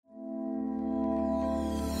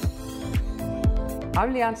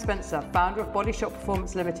I'm Leanne Spencer, founder of Body Shop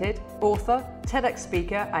Performance Limited, author, TEDx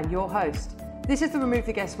speaker, and your host. This is the Remove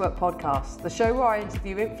the Guesswork podcast, the show where I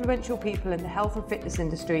interview influential people in the health and fitness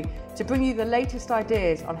industry to bring you the latest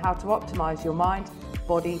ideas on how to optimize your mind,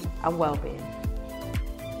 body, and well-being.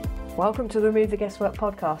 Welcome to the Remove the Guesswork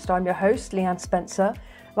podcast. I'm your host, Leanne Spencer.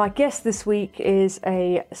 My guest this week is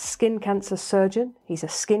a skin cancer surgeon. He's a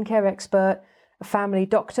skincare expert, a family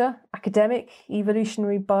doctor, academic,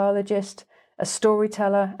 evolutionary biologist, a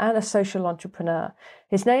storyteller, and a social entrepreneur.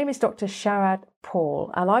 His name is Dr. Sharad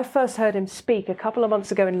Paul, and I first heard him speak a couple of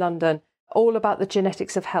months ago in London all about the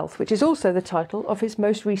genetics of health, which is also the title of his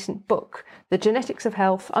most recent book, The Genetics of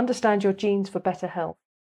Health, Understand Your Genes for Better Health.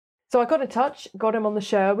 So I got in touch, got him on the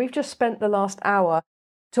show. We've just spent the last hour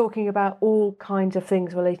talking about all kinds of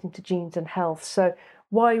things relating to genes and health. So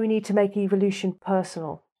why we need to make evolution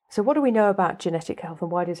personal. So what do we know about genetic health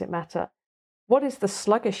and why does it matter? What is the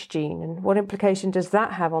sluggish gene and what implication does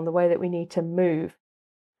that have on the way that we need to move?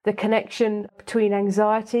 The connection between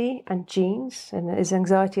anxiety and genes, and is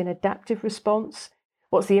anxiety an adaptive response?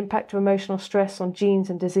 What's the impact of emotional stress on genes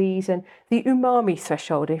and disease? And the umami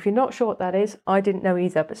threshold. If you're not sure what that is, I didn't know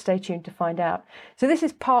either, but stay tuned to find out. So this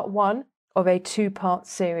is part one of a two-part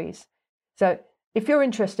series. So if you're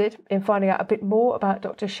interested in finding out a bit more about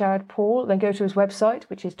Dr. Sharad Paul, then go to his website,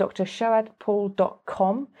 which is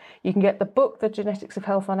drsharadpaul.com. You can get the book, The Genetics of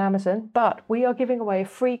Health, on Amazon, but we are giving away a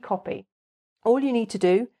free copy. All you need to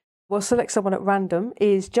do, we'll select someone at random,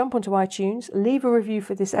 is jump onto iTunes, leave a review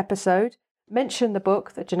for this episode, mention the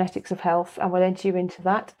book, The Genetics of Health, and we'll enter you into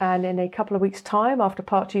that. And in a couple of weeks' time, after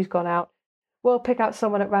part two's gone out, we'll pick out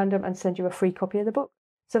someone at random and send you a free copy of the book.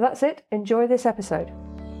 So that's it. Enjoy this episode.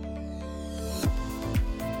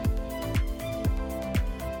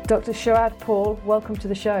 Dr. Sharad Paul, welcome to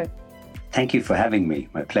the show. Thank you for having me.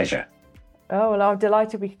 My pleasure. Oh, well, I'm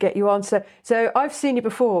delighted we could get you on. So I've seen you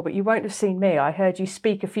before, but you won't have seen me. I heard you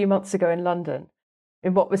speak a few months ago in London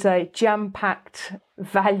in what was a jam-packed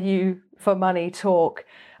value for money talk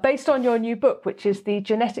based on your new book, which is The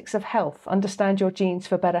Genetics of Health, Understand Your Genes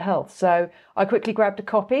for Better Health. So I quickly grabbed a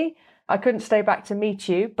copy. I couldn't stay back to meet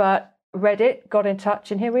you, but read it, got in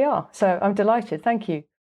touch, and here we are. So I'm delighted. Thank you.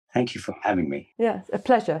 Thank you for having me. Yeah, a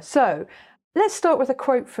pleasure. So let's start with a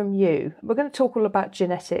quote from you. We're going to talk all about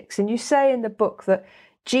genetics. And you say in the book that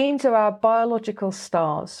genes are our biological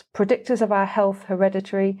stars, predictors of our health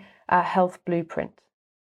hereditary, our health blueprint.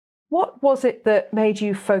 What was it that made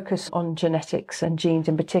you focus on genetics and genes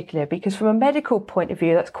in particular? Because from a medical point of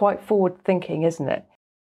view, that's quite forward thinking, isn't it?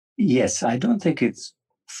 Yes, I don't think it's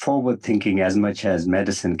forward thinking as much as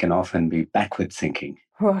medicine can often be backward thinking.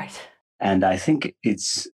 Right. And I think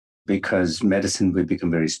it's because medicine will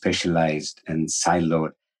become very specialized and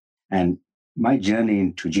siloed. And my journey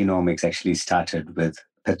into genomics actually started with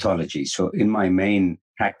pathology. So in my main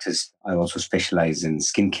practice, I also specialize in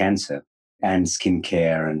skin cancer and skin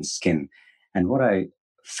care and skin. And what I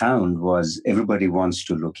found was everybody wants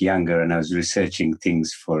to look younger. And I was researching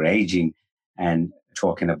things for aging and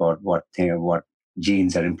talking about what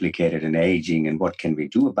genes are implicated in aging and what can we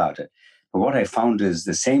do about it. But what I found is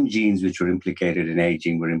the same genes which were implicated in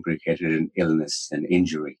aging were implicated in illness and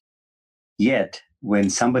injury. Yet, when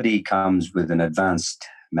somebody comes with an advanced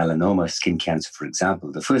melanoma, skin cancer, for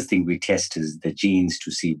example, the first thing we test is the genes to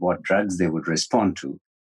see what drugs they would respond to.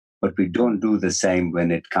 But we don't do the same when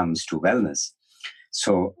it comes to wellness.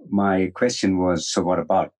 So my question was, so what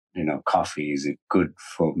about, coffee? Is it good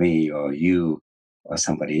for me or you or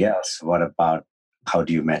somebody else? What about how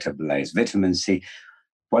do you metabolize vitamin C?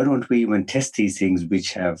 Why don't we even test these things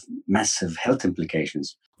which have massive health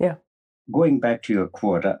implications? Yeah. Going back to your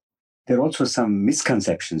quote, there are also some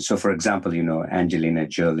misconceptions. So, for example, Angelina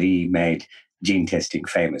Jolie made gene testing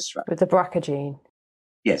famous, right? With the BRCA gene.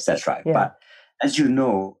 Yes, that's right. Yeah. But as you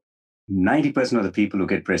know, 90% of the people who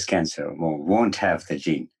get breast cancer won't have the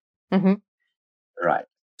gene. Mm-hmm. Right.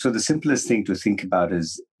 So the simplest thing to think about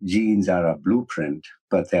is genes are a blueprint,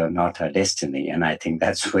 but they're not our destiny. And I think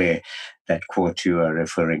that's where that quote you are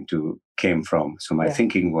referring to came from. So my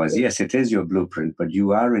thinking was, yes, it is your blueprint, but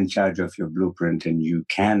you are in charge of your blueprint and you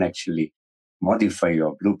can actually modify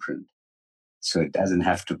your blueprint. So it doesn't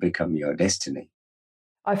have to become your destiny.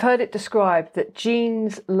 I've heard it described that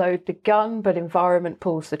genes load the gun, but environment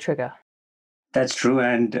pulls the trigger. That's true.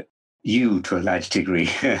 And you, to a large degree,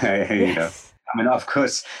 Yes. Of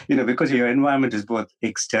course, because your environment is both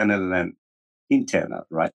external and internal,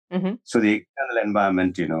 right? Mm-hmm. So the external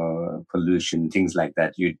environment, pollution, things like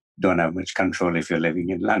that, you don't have much control if you're living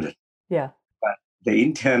in London. Yeah. But the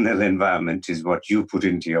internal environment is what you put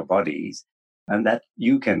into your bodies and that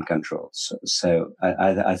you can control. So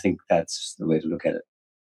I think that's the way to look at it.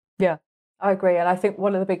 Yeah. I agree. And I think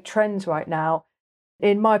one of the big trends right now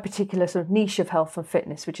in my particular sort of niche of health and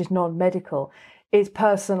fitness, which is non-medical, is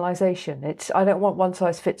personalization. I don't want one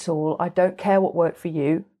size fits all. I don't care what worked for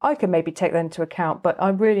you. I can maybe take that into account, but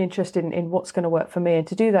I'm really interested in what's going to work for me. And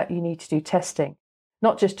to do that, you need to do testing,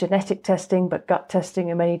 not just genetic testing, but gut testing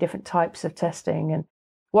and many different types of testing. And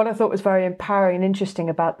what I thought was very empowering and interesting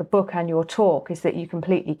about the book and your talk is that you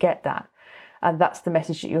completely get that. And that's the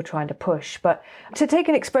message that you're trying to push. But to take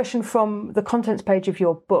an expression from the contents page of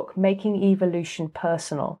your book, Making Evolution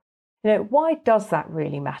Personal, why does that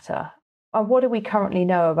really matter? And what do we currently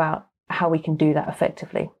know about how we can do that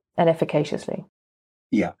effectively and efficaciously?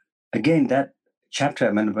 Yeah. Again, that chapter,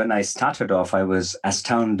 I mean, when I started off, I was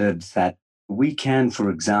astounded that we can, for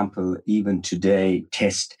example, even today,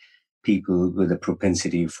 test people with a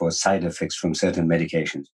propensity for side effects from certain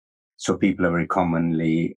medications. So people are very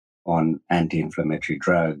commonly on anti-inflammatory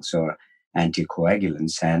drugs or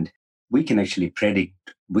anticoagulants, and we can actually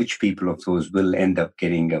predict which people of those will end up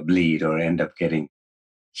getting a bleed or end up getting.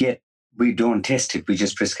 Yet we don't test it. We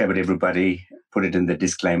just prescribe it everybody, put it in the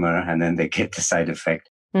disclaimer, and then they get the side effect.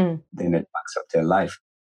 Then it fucks up their life.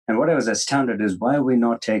 And what I was astounded is, why are we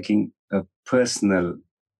not taking a personal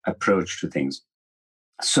approach to things?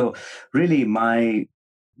 So really, my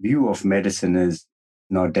view of medicine is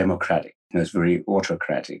not democratic. It's very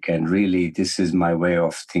autocratic. And really, this is my way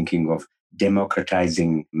of thinking of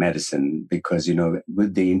democratizing medicine because,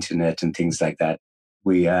 with the internet and things like that,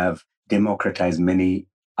 we have democratized many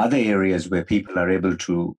other areas where people are able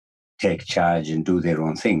to take charge and do their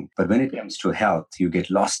own thing. But when it comes to health, you get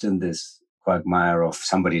lost in this quagmire of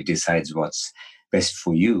somebody decides what's best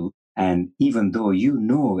for you. And even though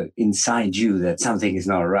inside you that something is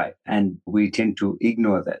not right, and we tend to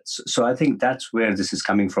ignore that. So I think that's where this is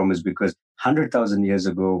coming from, is because 100,000 years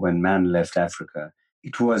ago, when man left Africa,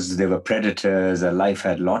 there were predators, life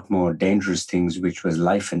had a lot more dangerous things, which was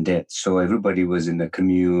life and death. So everybody was in a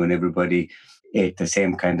commune, everybody ate the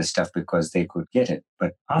same kind of stuff because they could get it.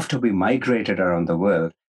 But after we migrated around the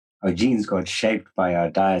world, our genes got shaped by our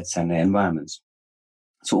diets and environments.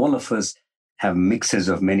 So all of us have mixes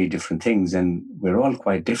of many different things, and we're all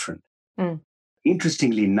quite different.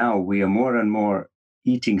 Interestingly, now we are more and more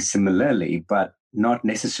eating similarly, but not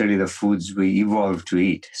necessarily the foods we evolved to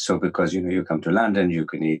eat. So because, you come to London, you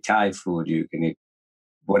can eat Thai food, you can eat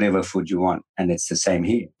whatever food you want, and it's the same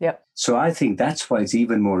here. Yeah. So I think that's why it's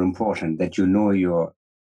even more important that you know your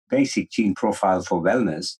basic gene profile for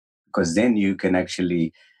wellness, because then you can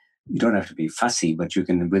actually, you don't have to be fussy, but you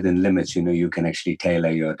can, within limits, you can actually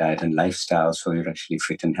tailor your diet and lifestyle so you're actually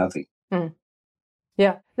fit and healthy.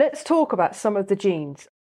 Yeah. Let's talk about some of the genes.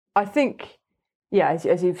 I think, as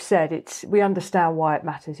you've said, we understand why it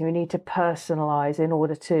matters. We need to personalize in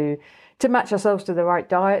order to match ourselves to the right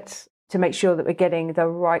diets, to make sure that we're getting the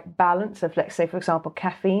right balance of, let's say, for example,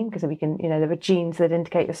 caffeine, because we can, there are genes that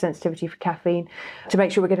indicate your sensitivity for caffeine, to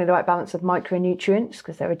make sure we're getting the right balance of micronutrients,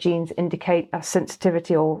 because there are genes that indicate our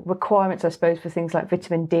sensitivity or requirements, I suppose, for things like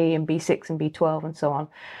vitamin D and B6 and B12 and so on.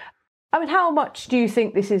 I mean, how much do you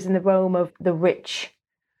think this is in the realm of the rich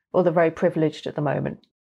or the very privileged at the moment?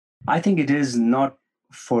 I think it is not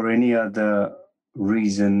for any other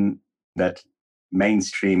reason that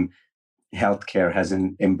mainstream healthcare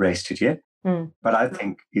hasn't embraced it yet. But I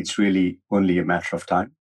think it's really only a matter of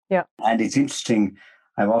time. Yeah. And it's interesting.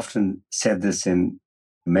 I've often said this in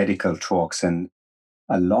medical talks, and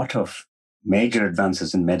a lot of major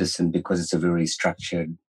advances in medicine, because it's a very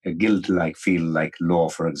structured, a guild-like field, like law,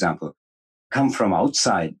 for example, come from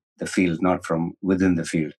outside the field, not from within the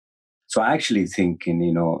field. So I actually think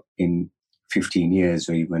in 15 years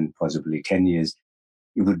or even possibly 10 years,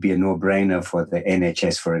 it would be a no-brainer for the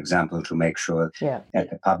NHS, for example, to make sure that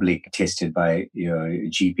the public tested by your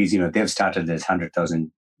GPs. They've started this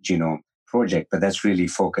 100,000 genome project, but that's really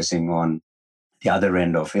focusing on the other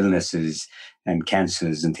end of illnesses and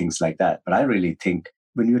cancers and things like that. But I really think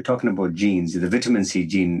when you're talking about genes, the vitamin C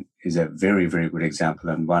gene is a very, very good example,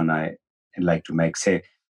 and one I like to make. Say,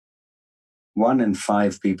 1 in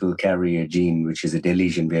 5 people carry a gene which is a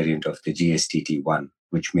deletion variant of the GSTT1,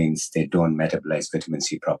 which means they don't metabolize vitamin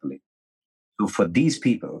C properly. So for these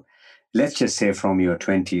people, let's just say from your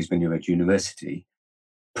 20s when you're at university,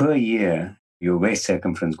 per year, your waist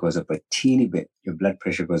circumference goes up a teeny bit, your blood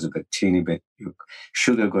pressure goes up a teeny bit, your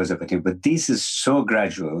sugar goes up a teeny bit. But this is so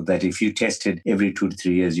gradual that if you tested every 2 to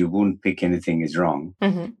 3 years, you wouldn't pick anything is wrong.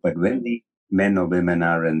 But when the men or women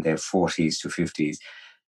are in their 40s to 50s,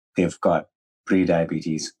 they've got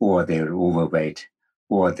prediabetes, or they're overweight,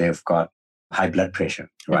 or they've got high blood pressure,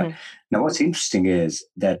 right? Now, what's interesting is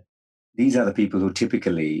that these are the people who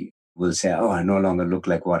typically will say, oh, I no longer look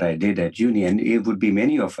like what I did at uni. And it would be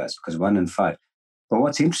many of us, because 1 in 5. But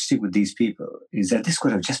what's interesting with these people is that this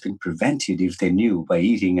could have just been prevented if they knew by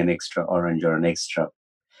eating an extra orange or an extra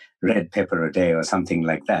red pepper a day or something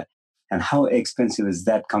like that. And how expensive is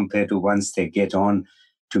that compared to once they get on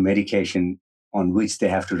to medication on which they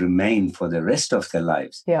have to remain for the rest of their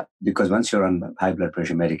lives? Yeah. Because once you're on high blood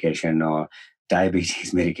pressure medication or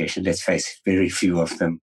diabetes medication, let's face it, very few of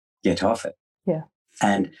them get off it. Yeah.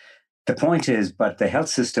 And the point is, but the health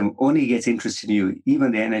system only gets interested in you,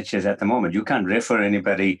 even the NHS at the moment. You can't refer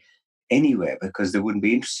anybody anywhere because they wouldn't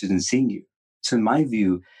be interested in seeing you. So in my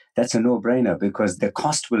view, that's a no-brainer because the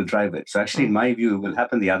cost will drive it. So actually, in my view, it will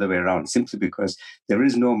happen the other way around, simply because there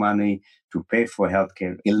is no money to pay for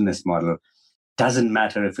healthcare illness model. Doesn't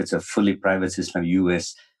matter if it's a fully private system,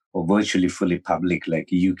 US, or virtually fully public like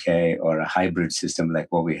UK, or a hybrid system like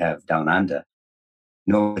what we have down under.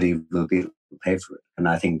 Nobody will be able to pay for it. And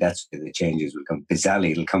I think that's where the changes will come.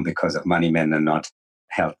 Bizarrely, it'll come because of money men and not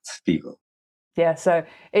health people. Yeah, so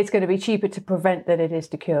it's going to be cheaper to prevent than it is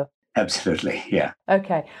to cure. Absolutely, yeah.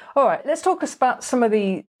 Okay. All right, let's talk about some of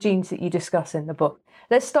the genes that you discuss in the book.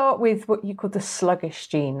 Let's start with what you call the sluggish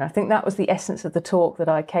gene. I think that was the essence of the talk that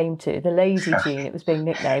I came to, the lazy gene, it was being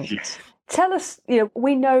nicknamed. Yes. Tell us,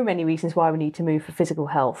 we know many reasons why we need to move for physical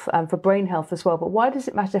health and for brain health as well, but why does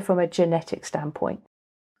it matter from a genetic standpoint?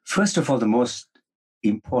 First of all, the most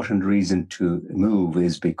important reason to move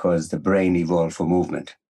is because the brain evolved for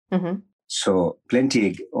movement. Mm-hmm. So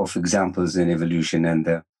plenty of examples in evolution, and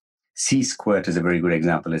the sea squirt is a very good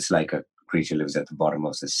example. It's like a creature lives at the bottom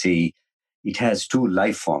of the sea. It has two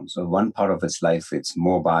life forms. So one part of its life, it's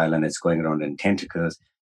mobile and it's going around in tentacles.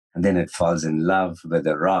 And then it falls in love with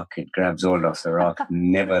a rock. It grabs hold of the rock,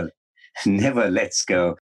 never lets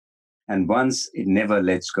go. And once it never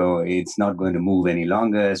lets go, it's not going to move any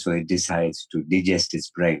longer. So it decides to digest its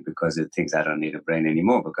brain because it thinks, I don't need a brain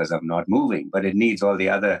anymore because I'm not moving. But it needs all the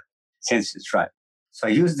other senses, right? So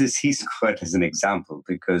I use this sea squirt as an example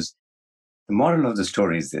because the moral of the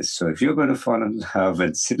story is this. So if you're going to fall in love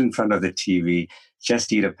and sit in front of the TV,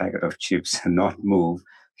 just eat a packet of chips and not move,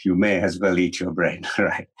 you may as well eat your brain,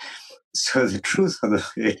 right? So the truth of the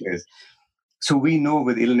matter is, so we know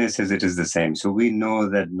with illnesses it is the same. So we know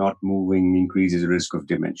that not moving increases the risk of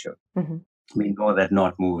dementia. Mm-hmm. We know that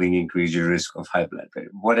not moving increases the risk of high blood pressure,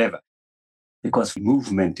 whatever. Because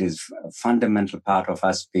movement is a fundamental part of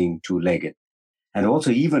us being two-legged. And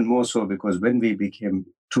also even more so because when we became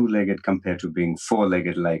two-legged compared to being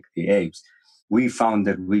four-legged like the apes, we found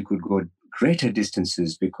that we could go greater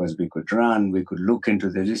distances because we could run, we could look into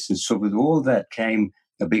the distance. So with all that came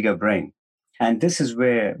a bigger brain. And this is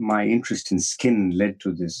where my interest in skin led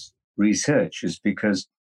to this research, is because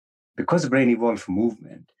the brain evolved for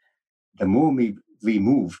movement, the more we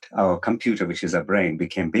moved, our computer, which is our brain,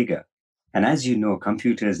 became bigger. And as you know,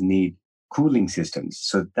 computers need cooling systems.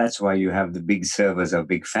 So that's why you have the big servers or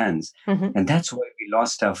big fans. Mm-hmm. And that's why we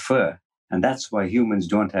lost our fur. And that's why humans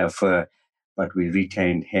don't have fur, but we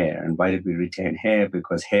retained hair. And why did we retain hair?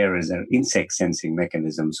 Because hair is an insect sensing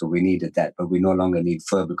mechanism. So we needed that, but we no longer need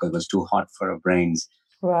fur because it was too hot for our brains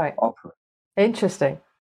Right. to operate. Interesting.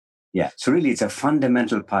 Yeah. So really, it's a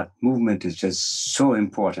fundamental part. Movement is just so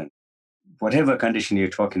important. Whatever condition you're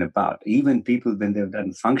talking about, even people, when they've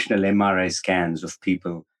done functional MRI scans of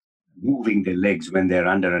people moving their legs when they're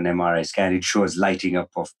under an MRI scan, it shows lighting up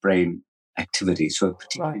of brain activity. So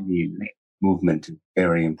particularly leg movement is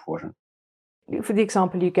very important. For the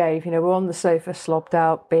example you gave, we're on the sofa, slobbed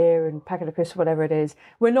out, beer and packet of crisps, whatever it is.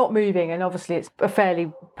 We're not moving, and obviously it's a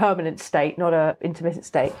fairly permanent state, not an intermittent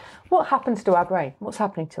state. What happens to our brain? What's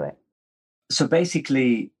happening to it? So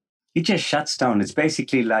basically, it just shuts down. It's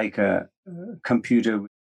basically like a computer.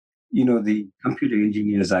 The computer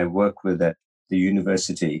engineers I work with at the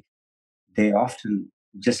university, they often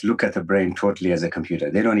just look at the brain totally as a computer.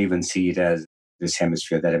 They don't even see it as this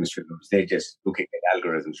hemisphere, that hemisphere. They're just looking at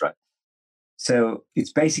algorithms, right? So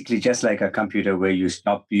it's basically just like a computer where you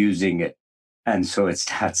stop using it. And so it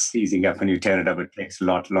starts seizing up and you turn it up. It takes a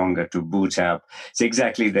lot longer to boot up. It's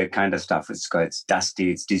exactly the kind of stuff. It's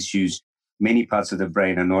dusty, it's disused. Many parts of the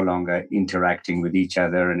brain are no longer interacting with each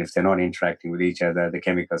other. And if they're not interacting with each other, the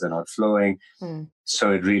chemicals are not flowing.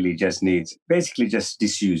 So it really just needs, basically just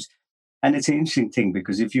disuse. And it's an interesting thing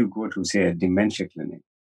because if you go to, say, a dementia clinic,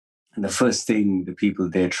 and the first thing the people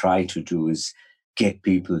there try to do is get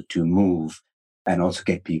people to move and also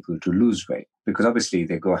get people to lose weight. Because obviously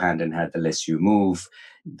they go hand in hand. The less you move,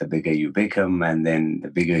 the bigger you become. And then the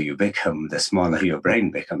bigger you become, the smaller your brain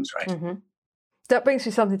becomes, right? Mm-hmm. That brings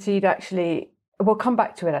me something to you we'll come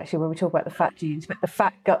back to it actually when we talk about the fat genes, but the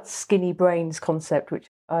fat gut, skinny brains concept, which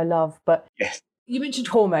I love. But yes. You mentioned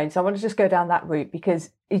hormones. I want to just go down that route because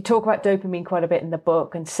you talk about dopamine quite a bit in the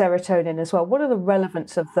book and serotonin as well. What are the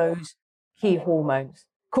relevance of those key hormones?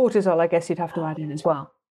 Cortisol, I guess you'd have to add in as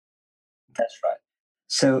well. That's right.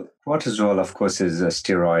 So cortisol, of course, is a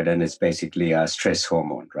steroid and it's basically a stress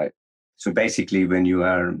hormone, right? So basically, when you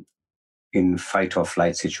are in fight or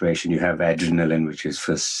flight situation, you have adrenaline, which is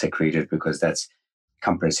first secreted because that's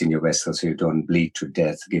compressing your vessels so you don't bleed to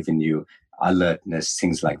death, giving you alertness,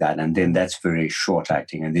 things like that. And then that's very short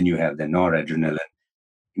acting. And then you have the noradrenaline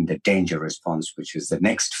in the danger response, which is the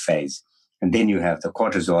next phase. And then you have the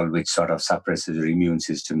cortisol, which sort of suppresses your immune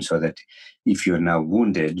system so that if you're now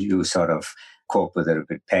wounded, you sort of cope with a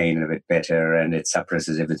bit pain a bit better and it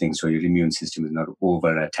suppresses everything so your immune system is not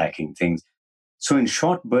over attacking things. So in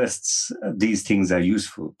short bursts, these things are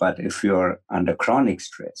useful. But if you're under chronic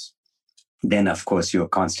stress, then of course you're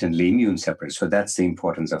constantly immune suppressed. So that's the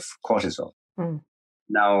importance of cortisol.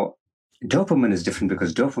 Now, dopamine is different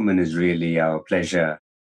because dopamine is really our pleasure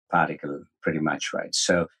particle, pretty much, right?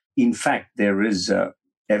 So in fact, there is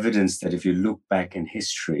evidence that if you look back in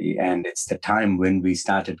history, and it's the time when we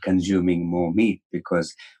started consuming more meat,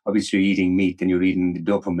 because obviously you're eating meat and you're eating the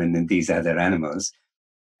dopamine in these other animals.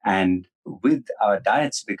 And with our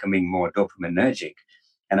diets becoming more dopaminergic,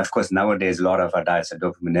 and of course, nowadays, a lot of our diets are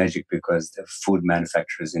dopaminergic because the food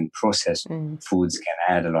manufacturers in processed foods can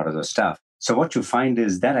add a lot of those stuff. So what you find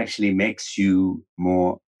is that actually makes you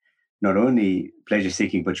more, not only pleasure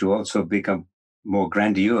seeking, but you also become more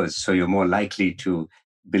grandiose. So you're more likely to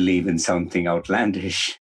believe in something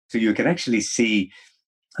outlandish. So you can actually see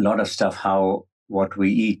a lot of stuff, how what we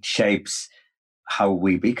eat shapes how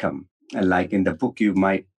we become. And like in the book, you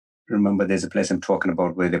might remember there's a place I'm talking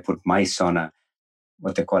about where they put mice on a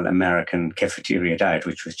what they call American cafeteria diet,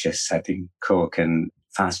 which was just, I think, Coke and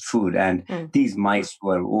fast food. And these mice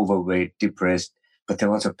were overweight, depressed, but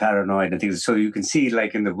they're also paranoid and things. So you can see,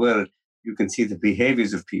 like in the world, you can see the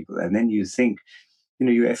behaviors of people. And then you think,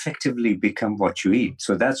 you effectively become what you eat.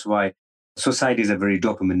 So that's why societies are very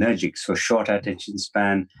dopaminergic. So short attention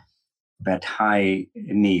span, but high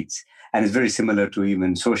needs. And it's very similar to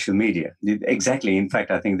even social media. Exactly. In fact,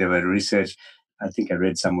 I think there were research, I think I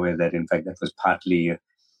read somewhere that, in fact, that was partly,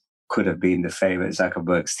 could have been the famous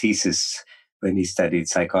Zuckerberg's thesis when he studied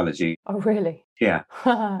psychology. Oh, really? Yeah.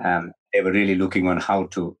 They were really looking on how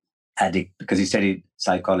to addict, because he studied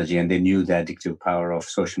psychology and they knew the addictive power of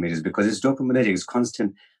social media because it's dopaminergic, it's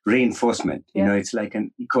constant reinforcement. Yeah. It's like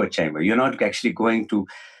an echo chamber. You're not actually going to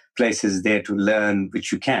places there to learn,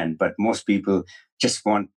 which you can, but most people just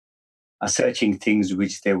are searching things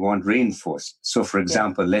which they want reinforced. So, for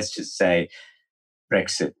example, let's just say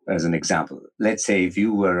Brexit as an example. Let's say if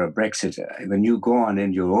you were a Brexiter, when you go on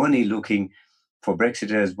and you're only looking for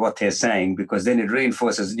Brexiters, what they're saying, because then it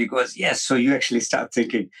reinforces and you go, yes, so you actually start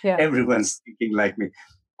thinking, everyone's thinking like me.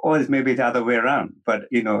 Or it's maybe the other way around. But,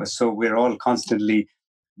 so we're all constantly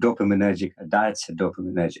dopaminergic. Our diets are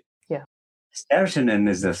dopaminergic. Yeah. Serotonin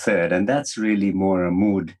is the third, and that's really more a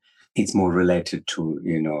mood. It's more related to,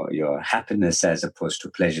 your happiness as opposed to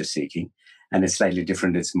pleasure seeking. And it's slightly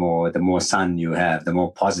different. It's more, the more sun you have, the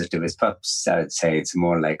more positive it's. Perhaps I would say it's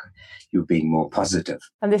more like you being more positive.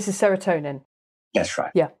 And this is serotonin. That's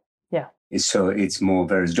right. Yeah. So it's more,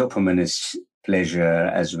 whereas dopamine is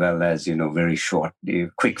pleasure as well as, very short,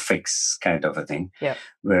 quick fix kind of a thing. Yeah.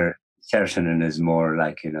 Where serotonin is more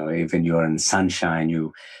like, even you're in sunshine,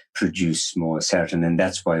 you produce more serotonin.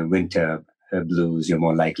 That's why winter blues, you're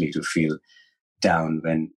more likely to feel down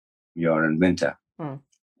when you're in winter.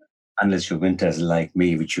 Unless your winter's like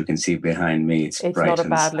me, which you can see behind me. It's bright not a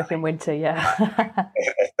bad looking winter, yeah.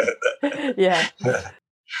 Yeah.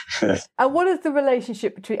 And what is the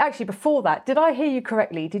relationship between, actually before that, did I hear you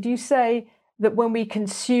correctly? Did you say that when we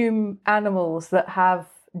consume animals that have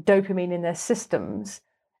dopamine in their systems,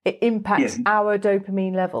 it impacts our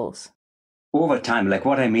dopamine levels? Over time, like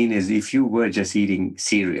what I mean is if you were just eating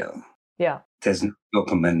cereal, there's no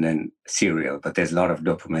dopamine in cereal, but there's a lot of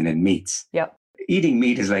dopamine in meats. Yeah. Eating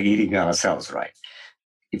meat is like eating ourselves, right?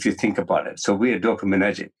 If you think about it. So we're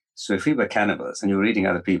dopaminergic. So if we were cannibals and you were eating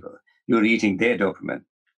other people, you're eating their dopamine,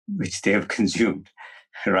 which they have consumed,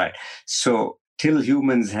 right? So till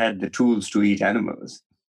humans had the tools to eat animals,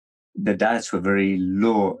 the diets were very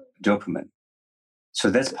low dopamine. So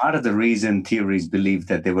that's part of the reason theories believe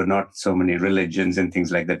that there were not so many religions and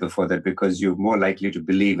things like that before that, because you're more likely to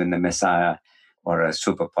believe in the Messiah or a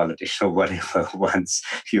super politician or whatever once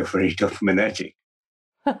you're very dopaminergic.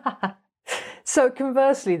 So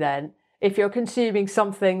conversely then, if you're consuming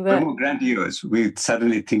something that... We're more grandiose. We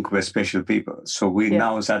suddenly think we're special people. So we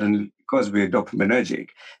now suddenly, because we're dopaminergic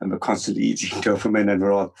and we're constantly eating dopamine and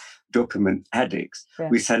we're all dopamine addicts, Yeah.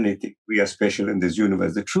 we suddenly think we are special in this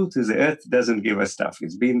universe. The truth is the earth doesn't give us stuff.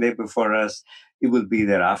 It's been there before us. It will be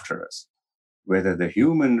there after us. Whether the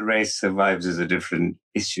human race survives is a different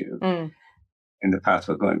issue in the path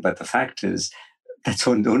we're going. But the fact is,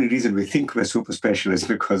 the only reason we think we're super special is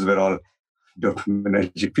because we're all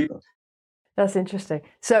dopaminergic people. That's interesting.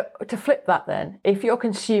 So to flip that then, if you're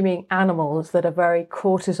consuming animals that are very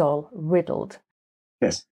cortisol riddled,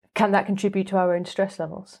 yes, can that contribute to our own stress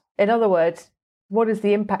levels? In other words, what is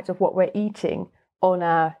the impact of what we're eating on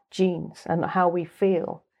our genes and how we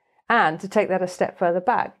feel? And to take that a step further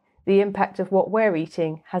back, the impact of what we're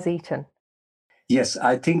eating has eaten. Yes,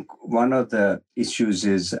 I think one of the issues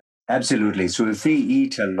is absolutely. So if we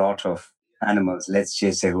eat a lot of animals, let's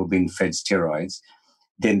just say who've been fed steroids,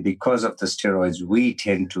 then because of the steroids, we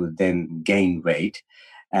tend to then gain weight,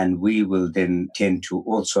 and we will then tend to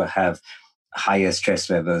also have higher stress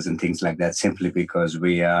levels and things like that, simply because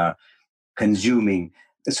we are consuming.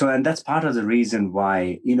 So, and that's part of the reason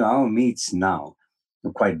why, our meats now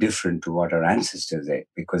are quite different to what our ancestors ate,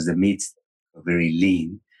 because the meats were very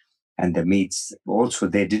lean, and the meats also,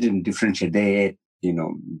 they didn't differentiate. They ate,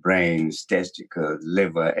 brains, testicles,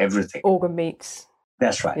 liver, everything. Organ meats.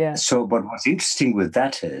 That's right. Yeah. So, but what's interesting with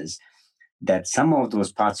that is that some of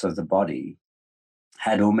those parts of the body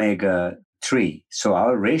had omega 3. So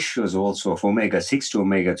our ratios also of omega 6 to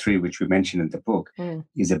omega 3, which we mentioned in the book,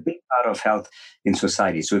 is a big part of health in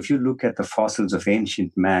society. So if you look at the fossils of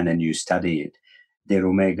ancient man and you study it, their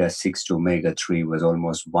omega 6 to omega 3 was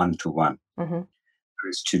almost 1-to-1.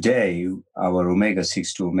 Whereas today, our omega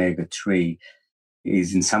 6 to omega 3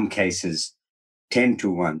 is in some cases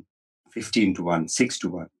 10-to-1, 15-to-1,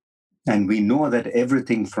 6-to-1. And we know that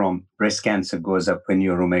everything from breast cancer goes up when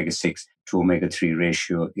your omega 6 to omega 3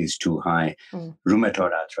 ratio is too high,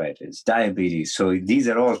 rheumatoid arthritis, diabetes. So these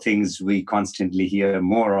are all things we constantly hear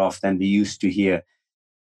more of than we used to hear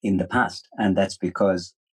in the past. And that's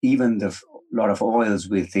because even the lot of oils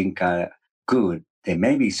we think are good, they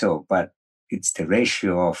may be so, but it's the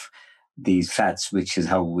ratio of these fats, which is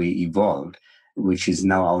how we evolved, which is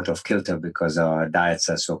now out of kilter because our diets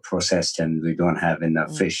are so processed and we don't have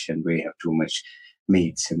enough fish and we have too much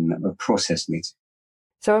meats and processed meats.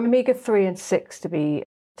 So omega-3 and 6,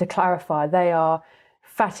 to clarify, they are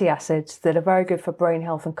fatty acids that are very good for brain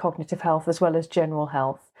health and cognitive health as well as general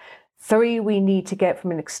health. 3 we need to get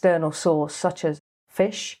from an external source such as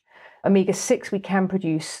fish. Omega-6 we can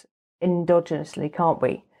produce endogenously, can't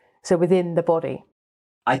we? So within the body.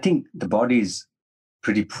 I think the body is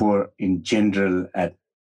pretty poor in general at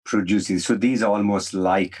producing. So these are almost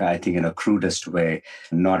like, I think in a crudest way,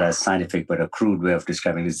 not as scientific, but a crude way of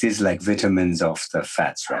describing this. These are like vitamins of the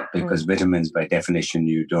fats, right? Because vitamins, by definition,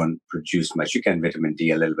 you don't produce much. You can vitamin D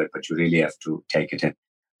a little bit, but you really have to take it in.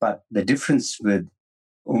 But the difference with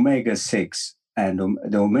omega-6 and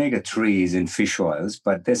the omega-3s in fish oils,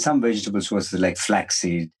 but there's some vegetable sources like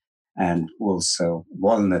flaxseed, and also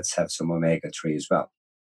walnuts have some omega-3 as well.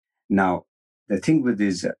 Now, the thing with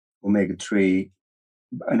this omega-3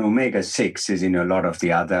 and omega-6 is in a lot of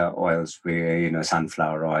the other oils, where,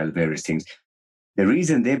 sunflower oil, various things. The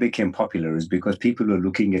reason they became popular is because people were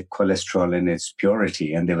looking at cholesterol in its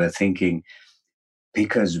purity, and they were thinking,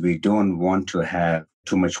 because we don't want to have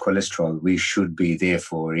too much cholesterol, we should be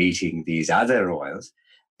therefore eating these other oils.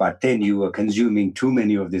 But then you were consuming too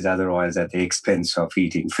many of these other oils at the expense of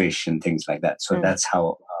eating fish and things like that. So that's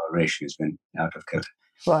how our ratios went out of kilter.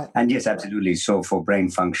 Right. And yes, absolutely. So for brain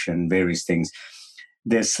function, various things,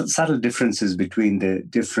 there's subtle differences between the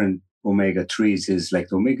different omega-3s. Is like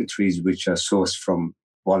the omega-3s, which are sourced from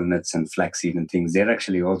walnuts and flaxseed and things, they're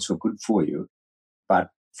actually also good for you. But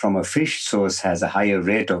from a fish source has a higher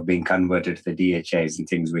rate of being converted to the DHAs and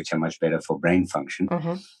things, which are much better for brain function.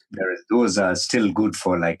 Whereas those are still good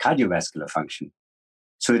for like cardiovascular function.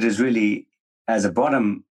 So it is really, as a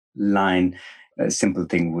bottom line, a simple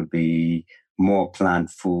thing would be more plant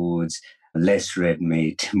foods, less red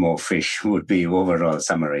meat, more fish would be overall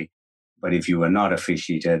summary. But if you were not a fish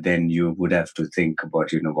eater, then you would have to think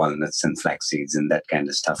about, walnuts and flax seeds, and that kind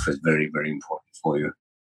of stuff is very, very important for you.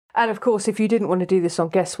 And of course, if you didn't want to do this on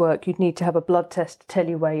guesswork, you'd need to have a blood test to tell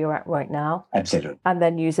you where you're at right now. Absolutely. And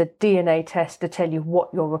then use a DNA test to tell you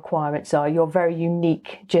what your requirements are, your very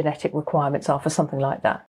unique genetic requirements are for something like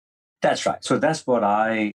that. That's right. So that's what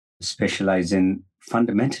I specialize in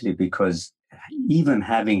fundamentally, because even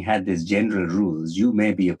having had these general rules, you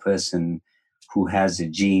may be a person who has a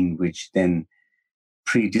gene which then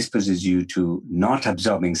predisposes you to not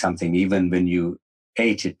absorbing something even when you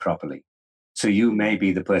ate it properly. So you may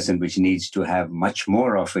be the person which needs to have much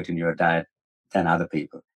more of it in your diet than other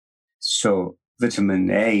people. So Vitamin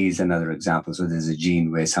A is another example. So there's a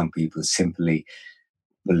gene where some people simply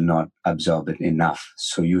will not absorb it enough.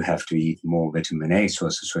 So you have to eat more vitamin A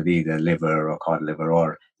sources, so either liver or cod liver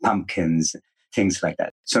or pumpkins, things like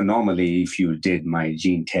that. So normally, if you did my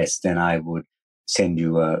gene test, then I would send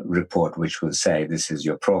you a report which will say this is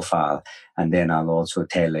your profile. And then I'll also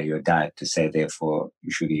tailor your diet to say, therefore,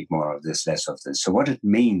 you should eat more of this, less of this. So what it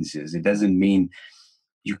means is, it doesn't mean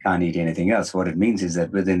you can't eat anything else. What it means is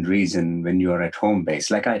that within reason, when you're at home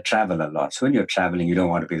base, like I travel a lot. So when you're traveling, you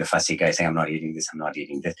don't want to be the fussy guy saying, I'm not eating this, I'm not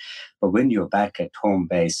eating this. But when you're back at home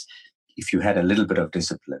base, if you had a little bit of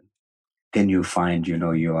discipline, then you find,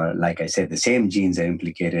 you are, like I said, the same genes are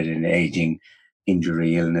implicated in aging,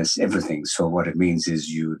 injury, illness, everything. So what it means is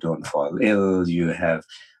you don't fall ill, you have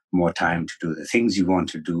more time to do the things you want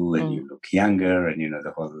to do, and you look younger, and,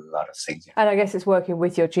 the whole lot of things. And I guess it's working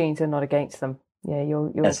with your genes and not against them. Yeah,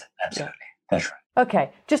 you're Yes, absolutely. Yeah. That's right.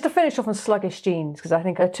 Okay, just to finish off on sluggish genes, because I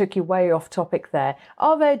think I took you way off topic there.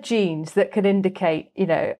 Are there genes that could indicate,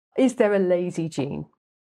 is there a lazy gene?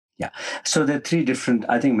 Yeah. So there are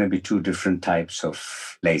I think maybe two different types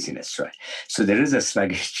of laziness, right? So there is a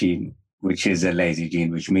sluggish gene, which is a lazy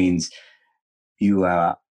gene, which means you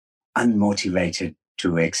are unmotivated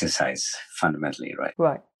to exercise fundamentally, right?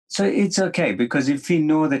 Right. So it's okay, because if we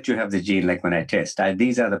know that you have the gene, like when I test,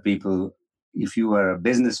 these are the people. If you are a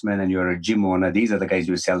businessman and you're a gym owner, these are the guys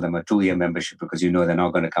you sell them a 2-year membership because you know they're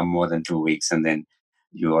not going to come more than 2 weeks, and then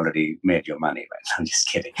you already made your money, right? I'm just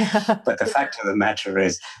kidding. But the fact of the matter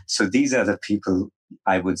is, so these are the people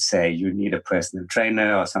I would say you need a personal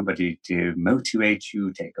trainer or somebody to motivate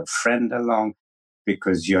you, take a friend along,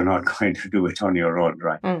 because you're not going to do it on your own,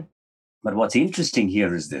 right? But what's interesting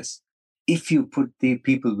here is this. If you put the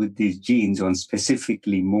people with these genes on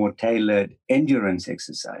specifically more tailored endurance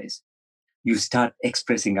exercise, you start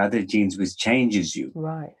expressing other genes which changes you.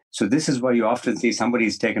 Right. So this is why you often see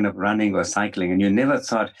somebody's taken up running or cycling, and you never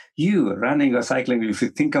thought you running or cycling. If you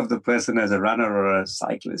think of the person as a runner or a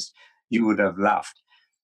cyclist, you would have laughed.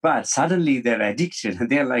 But suddenly they're addicted and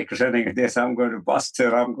they're like running. And they say, I'm going to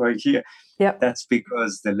Boston, I'm going here. Yep. That's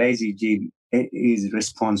because the lazy gene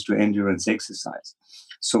responds to endurance exercise.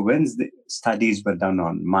 So when the studies were done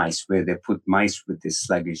on mice, where they put mice with this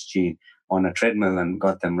sluggish gene on a treadmill and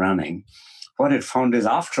got them running, what it found is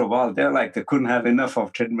after a while, they're like, they couldn't have enough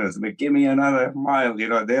of treadmills. I mean, give me another mile,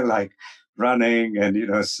 they're like running. And,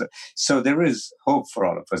 so there is hope for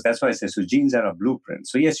all of us. That's why I say, so genes are a blueprint.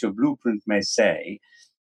 So yes, your blueprint may say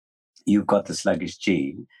you've got the sluggish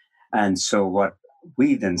gene. And so what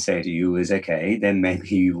we then say to you is, okay, then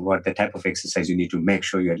maybe what the type of exercise you need to make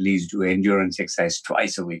sure you at least do endurance exercise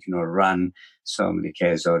twice a week, run so many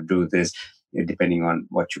Ks or do this, depending on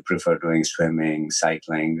what you prefer doing, swimming,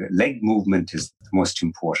 cycling. Leg movement is the most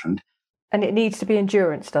important. And it needs to be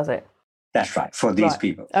endurance, does it? That's right, for these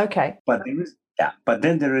people. Okay. But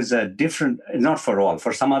then there is a different, not for all.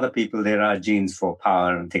 For some other people, there are genes for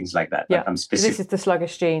power and things like that. Yeah, I'm specific. This is the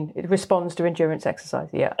sluggish gene. It responds to endurance exercise,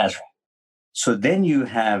 yeah. That's right. So then you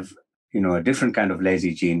have, a different kind of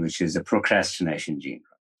lazy gene, which is a procrastination gene.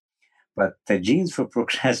 But the genes for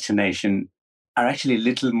procrastination are actually a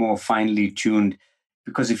little more finely tuned,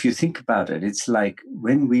 because if you think about it, it's like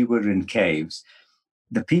when we were in caves,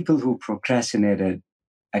 the people who procrastinated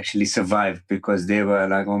actually survived because they were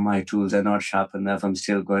like, oh, my tools are not sharp enough, I'm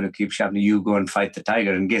still going to keep sharpening. You go and fight the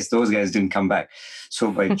tiger. And guess those guys didn't come back.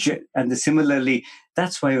 So similarly,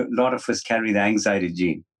 that's why a lot of us carry the anxiety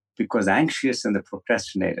gene, because the anxious and the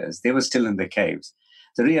procrastinators, they were still in the caves.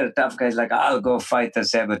 The real tough guys like, I'll go fight the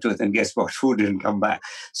saber-tooth, and guess what? Who didn't come back?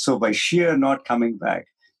 So by sheer not coming back,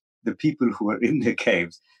 the people who are in the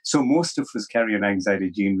caves. So most of us carry an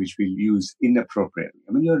anxiety gene, which we use inappropriately.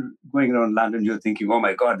 I mean, you're going around London, you're thinking, oh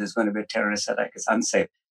my God, there's going to be a terrorist attack. It's unsafe.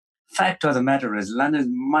 Fact of the matter is, London is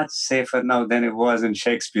much safer now than it was in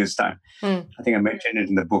Shakespeare's time. I think I mentioned it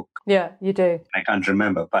in the book. Yeah, you do. I can't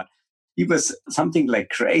remember, but it was something like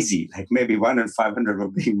crazy, like maybe 1 in 500 were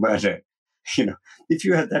being murdered. If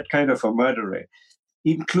you had that kind of a murder rate,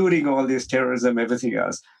 including all this terrorism, everything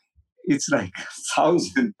else, it's like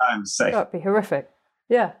 1,000 times safe. That'd be horrific.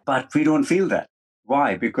 Yeah. But we don't feel that.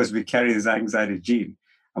 Why? Because we carry this anxiety gene.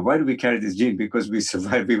 And why do we carry this gene? Because we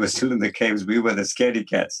survived. We were still in the caves. We were the scaredy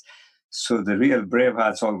cats. So the real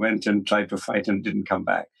bravehearts all went and tried to fight and didn't come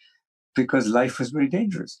back because life was very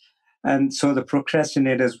dangerous. And so the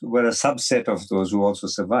procrastinators were a subset of those who also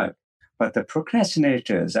survived. But the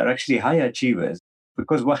procrastinators are actually high achievers,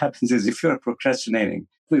 because what happens is, if you're procrastinating,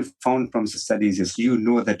 we've found from studies is you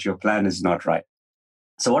know that your plan is not right.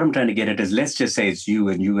 So what I'm trying to get at is, let's just say it's you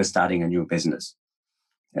and you are starting a new business.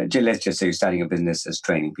 Let's just say you're starting a business as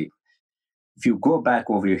training people. if you go back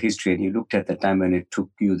over your history and you looked at the time when it took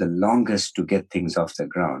you the longest to get things off the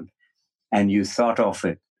ground, and you thought of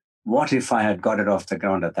it, what if I had got it off the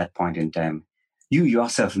ground at that point in time? You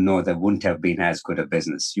yourself know that wouldn't have been as good a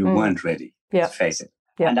business. You weren't ready, let's face it.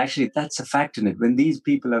 Yeah. And actually, that's a fact in it. When these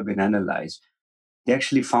people have been analyzed, they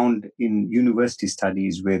actually found in university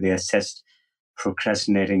studies where they assessed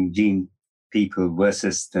procrastinating gene people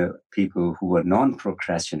versus the people who were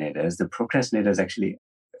non-procrastinators, the procrastinators actually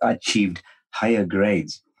achieved higher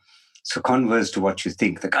grades. So converse to what you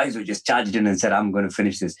think, the guys who just charged in and said, I'm going to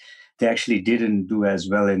finish this, they actually didn't do as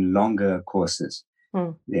well in longer courses.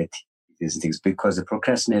 These things, because the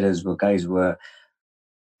procrastinators were guys who were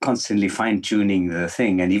constantly fine-tuning the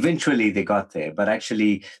thing, and eventually they got there. But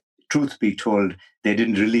actually, truth be told, they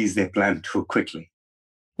didn't release their plan too quickly.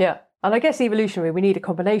 Yeah. And I guess evolutionary, we need a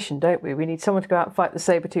combination, don't we? We need someone to go out and fight the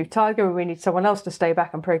saber-toothed tiger, and we need someone else to stay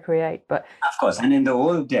back and procreate. But of course, and in the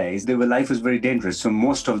old days, life was very dangerous. So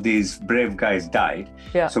most of these brave guys died.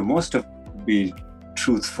 Yeah. So most of be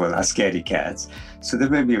truthful are scaredy cats. So there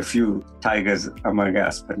may be a few tigers among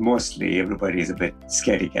us, but mostly everybody is a bit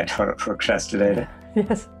scaredy cat or a procrastinator.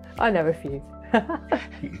 Yes, I know a few.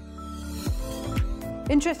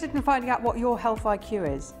 Interested in finding out what your health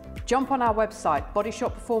IQ is? Jump on our website,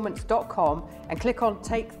 bodyshopperformance.com, and click on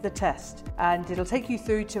Take the Test. And it'll take you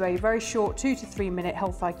through to a very short 2 to 3 minute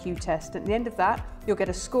health IQ test. At the end of that, you'll get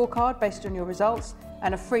a scorecard based on your results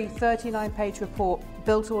and a free 39-page report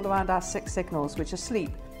built all around our 6 signals, which are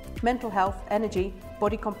sleep, mental health, energy,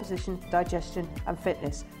 body composition, digestion, and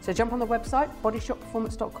fitness. So jump on the website,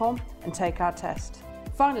 bodyshopperformance.com, and take our test.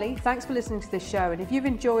 Finally, thanks for listening to this show, and if you've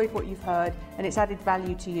enjoyed what you've heard and it's added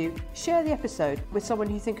value to you, share the episode with someone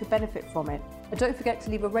who you think could benefit from it. And don't forget to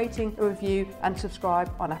leave a rating, a review, and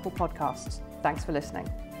subscribe on Apple Podcasts. Thanks for listening.